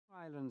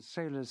island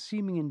sailor's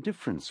seeming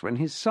indifference when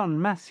his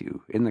son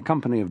Matthew, in the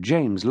company of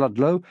James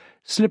Ludlow,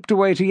 slipped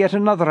away to yet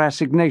another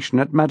assignation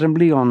at Madame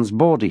Lyon's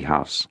bawdy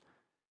house.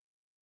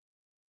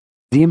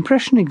 The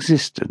impression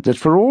existed that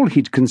for all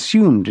he'd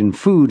consumed in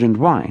food and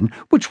wine,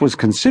 which was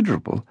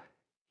considerable,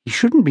 he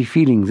shouldn't be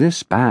feeling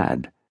this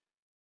bad.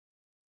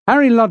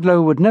 Harry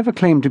Ludlow would never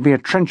claim to be a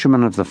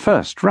trencherman of the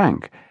first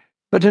rank,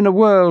 but in a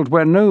world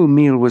where no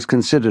meal was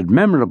considered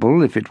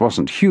memorable if it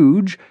wasn't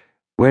huge,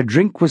 where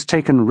drink was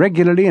taken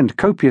regularly and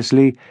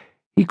copiously,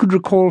 he could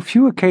recall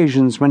few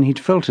occasions when he'd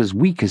felt as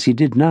weak as he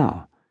did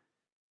now.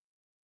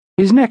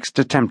 His next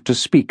attempt to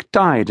speak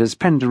died as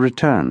Pender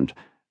returned,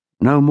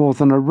 no more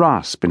than a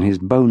rasp in his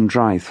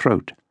bone-dry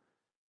throat.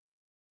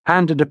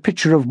 Handed a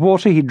pitcher of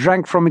water, he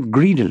drank from it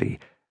greedily,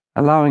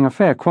 allowing a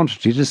fair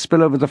quantity to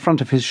spill over the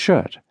front of his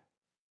shirt.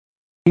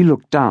 He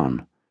looked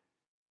down.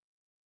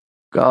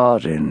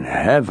 "God in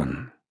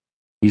heaven,"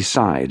 he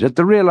sighed at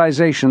the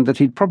realization that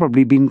he'd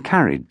probably been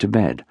carried to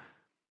bed.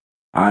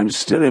 "I'm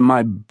still in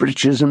my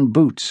breeches and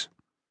boots."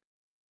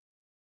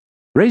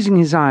 Raising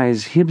his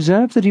eyes, he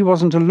observed that he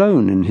wasn't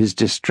alone in his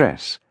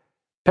distress.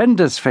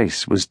 Pender's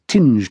face was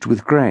tinged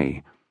with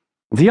grey.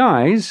 The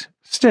eyes,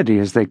 steady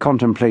as they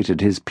contemplated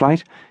his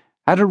plight,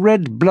 had a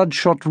red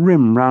bloodshot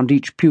rim round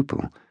each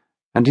pupil,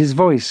 and his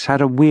voice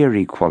had a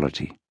weary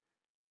quality.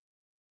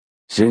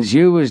 "Since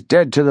you was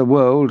dead to the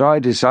world, I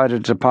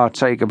decided to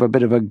partake of a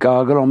bit of a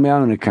gargle on my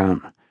own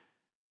account.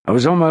 I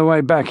was on my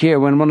way back here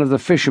when one of the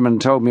fishermen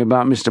told me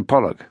about Mr.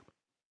 Pollock."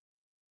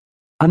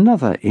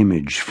 Another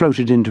image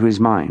floated into his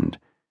mind,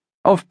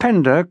 of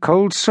Pender,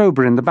 cold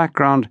sober in the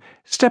background,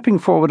 stepping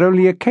forward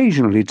only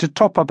occasionally to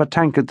top up a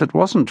tankard that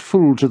wasn't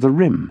full to the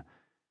rim.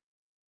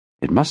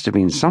 It must have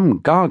been some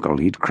gargle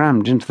he'd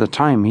crammed into the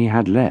time he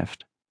had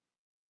left.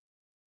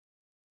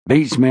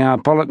 "Beats me how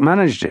Pollock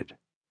managed it,"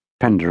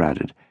 Pender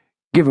added,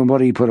 "given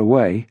what he put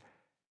away.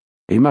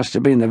 He must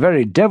have been the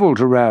very devil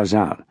to rouse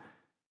out.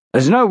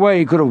 There's no way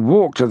he could have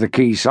walked to the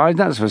quayside,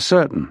 that's for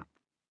certain."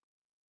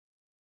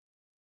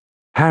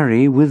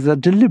 Harry, with a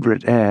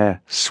deliberate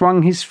air,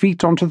 swung his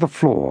feet onto the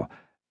floor,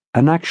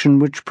 an action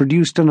which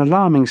produced an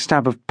alarming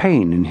stab of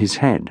pain in his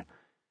head.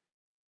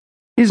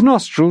 His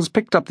nostrils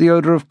picked up the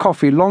odour of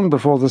coffee long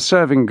before the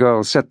serving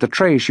girl set the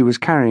tray she was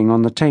carrying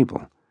on the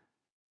table.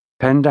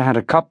 Pender had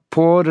a cup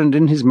poured and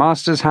in his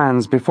master's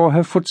hands before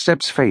her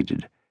footsteps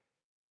faded.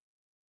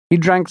 He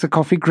drank the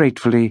coffee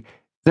gratefully,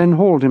 then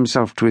hauled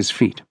himself to his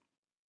feet.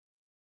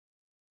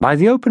 By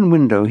the open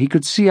window he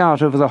could see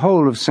out over the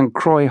whole of St.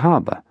 Croix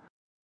harbour.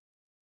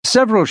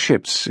 Several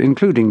ships,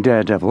 including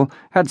Daredevil,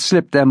 had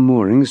slipped their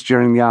moorings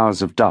during the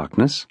hours of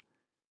darkness.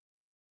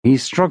 He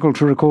struggled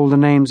to recall the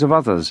names of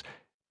others,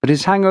 but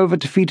his hangover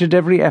defeated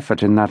every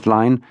effort in that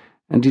line,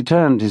 and he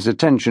turned his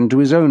attention to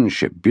his own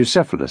ship,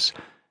 Bucephalus,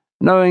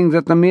 knowing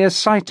that the mere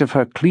sight of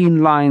her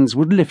clean lines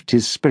would lift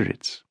his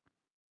spirits.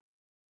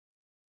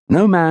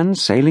 No man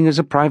sailing as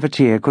a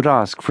privateer could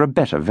ask for a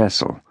better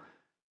vessel.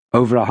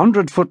 Over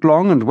 100 foot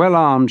long and well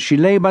armed, she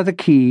lay by the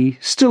quay,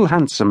 still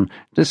handsome,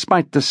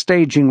 despite the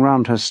staging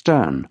round her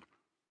stern.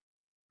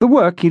 The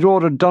work he'd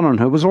ordered done on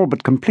her was all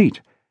but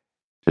complete.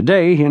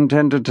 Today he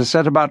intended to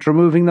set about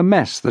removing the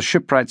mess the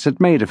shipwrights had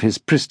made of his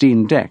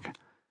pristine deck.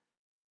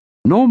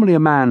 Normally a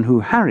man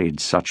who harried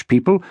such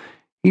people,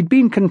 he'd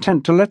been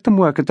content to let them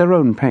work at their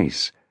own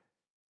pace.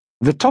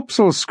 The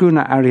topsail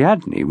schooner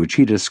Ariadne, which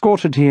he'd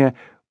escorted here,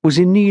 was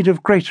in need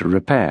of greater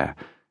repair.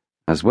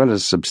 As well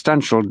as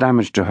substantial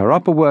damage to her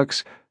upper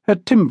works, her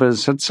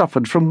timbers had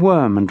suffered from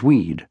worm and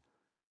weed.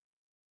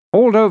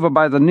 Hauled over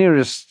by the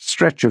nearest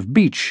stretch of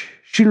beach,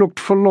 she looked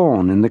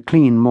forlorn in the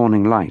clean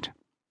morning light.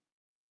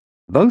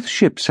 Both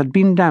ships had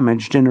been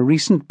damaged in a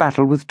recent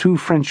battle with 2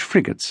 French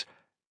frigates,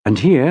 and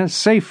here,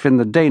 safe in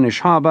the Danish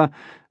harbour,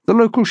 the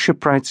local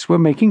shipwrights were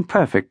making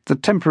perfect the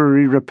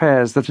temporary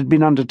repairs that had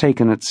been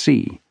undertaken at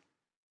sea.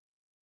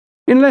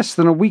 In less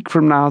than a week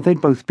from now they'd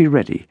both be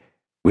ready,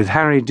 with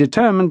Harry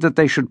determined that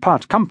they should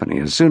part company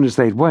as soon as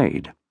they'd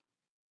weighed.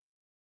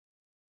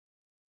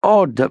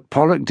 "Odd that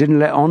Pollock didn't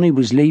let on he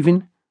was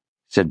leaving,"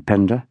 said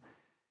Pender.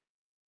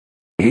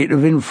 "He'd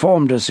have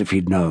informed us if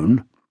he'd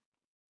known."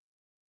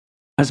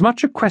 As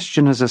much a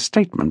question as a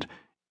statement,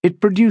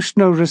 it produced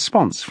no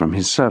response from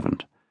his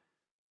servant.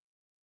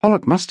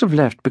 Pollock must have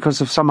left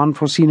because of some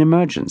unforeseen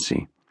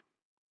emergency.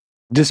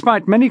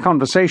 Despite many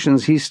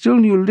conversations, he still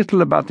knew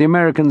little about the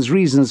Americans'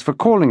 reasons for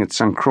calling at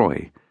St.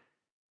 Croix.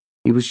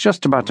 He was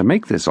just about to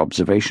make this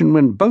observation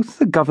when both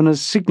the governor's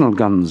signal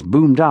guns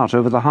boomed out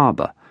over the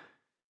harbour.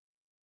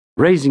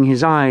 Raising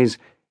his eyes,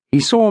 he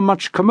saw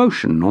much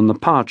commotion on the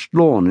parched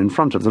lawn in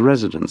front of the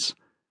residence.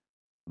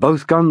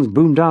 Both guns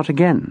boomed out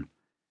again.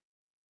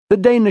 The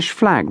Danish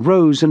flag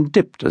rose and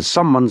dipped as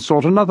someone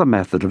sought another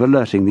method of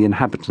alerting the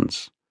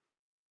inhabitants.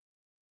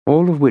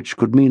 All of which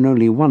could mean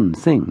only one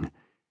thing: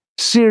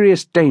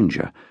 serious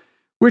danger,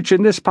 which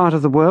in this part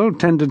of the world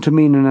tended to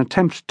mean an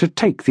attempt to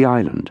take the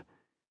island.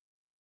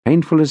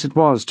 Painful as it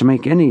was to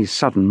make any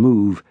sudden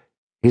move,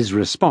 his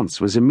response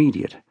was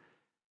immediate.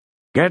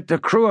 "Get the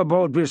crew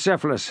aboard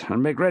Bucephalus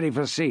and make ready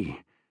for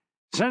sea.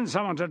 Send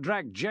someone to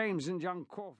drag James and young Corfu."